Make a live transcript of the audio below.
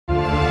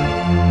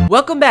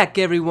Welcome back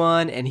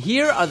everyone, and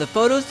here are the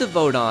photos to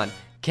vote on.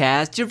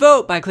 Cast your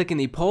vote by clicking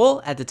the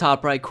poll at the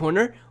top right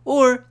corner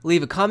or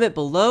leave a comment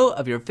below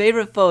of your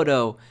favorite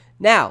photo.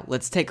 Now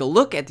let's take a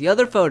look at the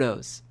other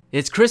photos.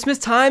 It's Christmas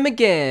time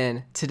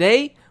again.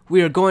 Today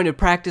we are going to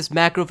practice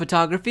macro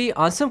photography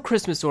on some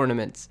Christmas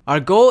ornaments. Our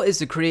goal is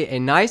to create a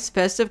nice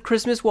festive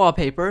Christmas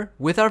wallpaper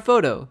with our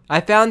photo.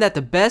 I found that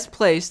the best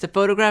place to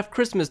photograph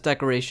Christmas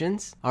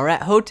decorations are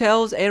at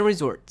hotels and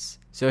resorts.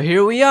 So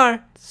here we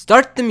are.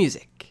 Start the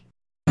music.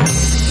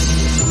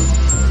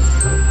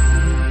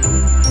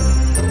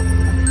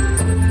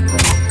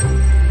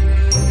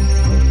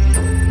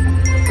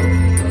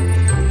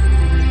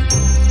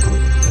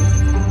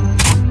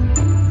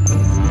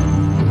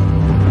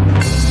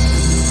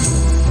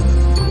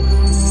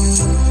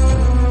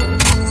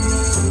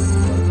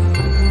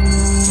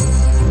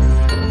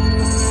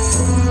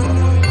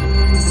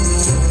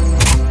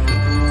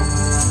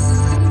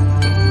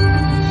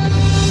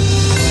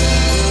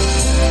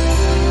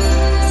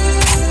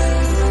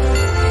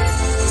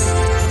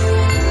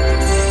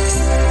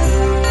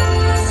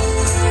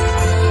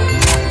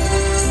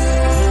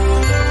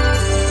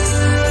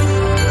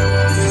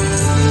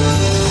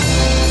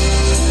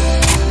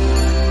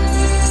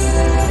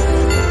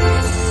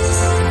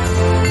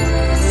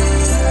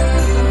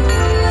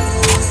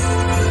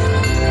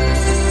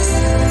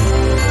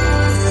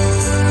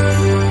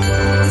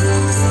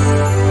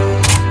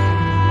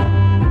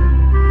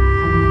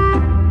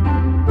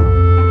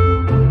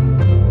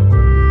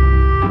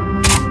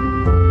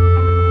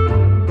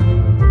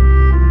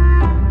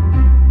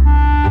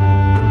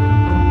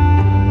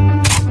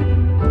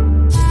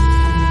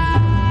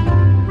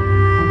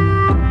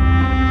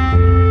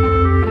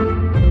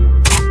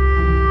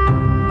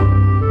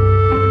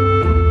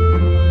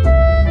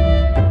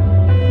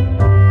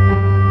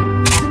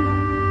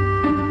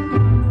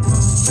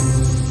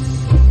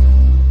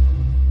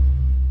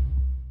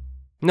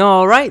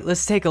 Alright,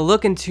 let's take a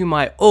look into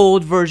my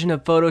old version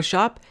of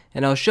Photoshop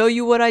and I'll show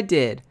you what I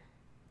did.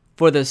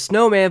 For the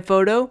snowman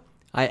photo,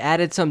 I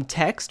added some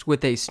text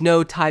with a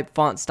snow type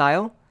font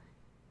style.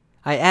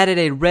 I added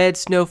a red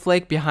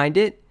snowflake behind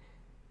it.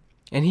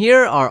 And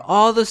here are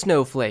all the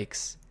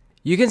snowflakes.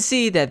 You can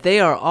see that they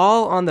are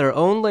all on their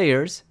own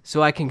layers,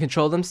 so I can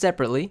control them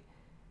separately.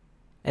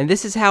 And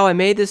this is how I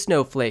made the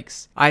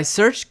snowflakes. I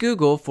searched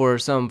Google for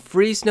some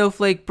free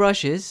snowflake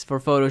brushes for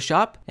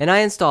Photoshop and I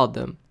installed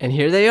them. And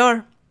here they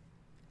are.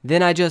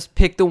 Then I just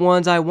pick the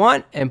ones I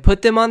want and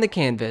put them on the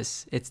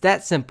canvas. It's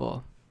that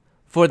simple.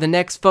 For the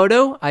next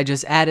photo, I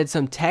just added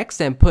some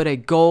text and put a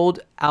gold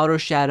outer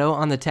shadow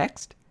on the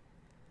text.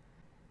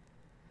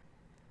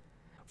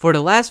 For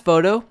the last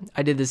photo,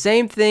 I did the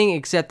same thing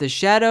except the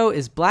shadow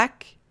is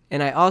black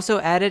and I also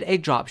added a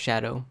drop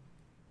shadow.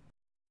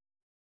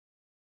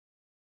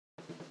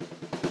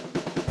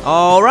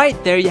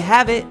 Alright, there you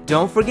have it.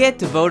 Don't forget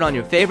to vote on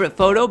your favorite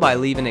photo by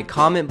leaving a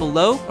comment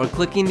below or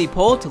clicking the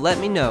poll to let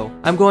me know.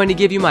 I'm going to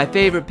give you my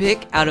favorite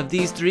pick out of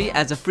these three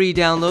as a free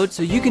download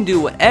so you can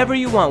do whatever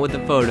you want with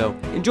the photo.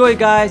 Enjoy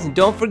guys, and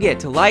don't forget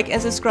to like and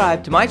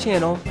subscribe to my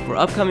channel for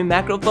upcoming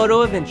macro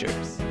photo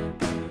adventures.